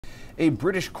A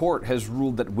British court has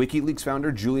ruled that WikiLeaks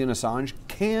founder Julian Assange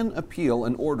can appeal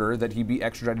an order that he be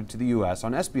extradited to the U.S.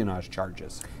 on espionage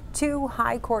charges. Two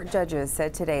high court judges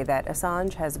said today that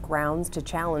Assange has grounds to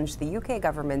challenge the UK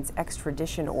government's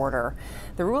extradition order.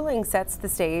 The ruling sets the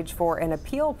stage for an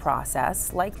appeal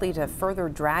process likely to further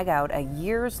drag out a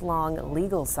years-long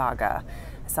legal saga.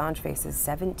 Assange faces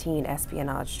 17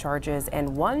 espionage charges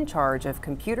and one charge of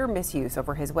computer misuse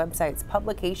over his website's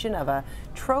publication of a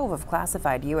trove of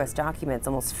classified U.S. documents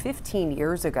almost 15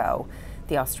 years ago.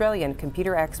 The Australian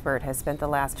computer expert has spent the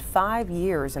last 5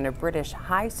 years in a British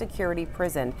high-security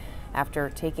prison after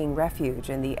taking refuge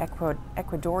in the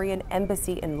Ecuadorian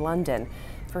embassy in London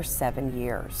for 7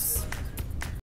 years.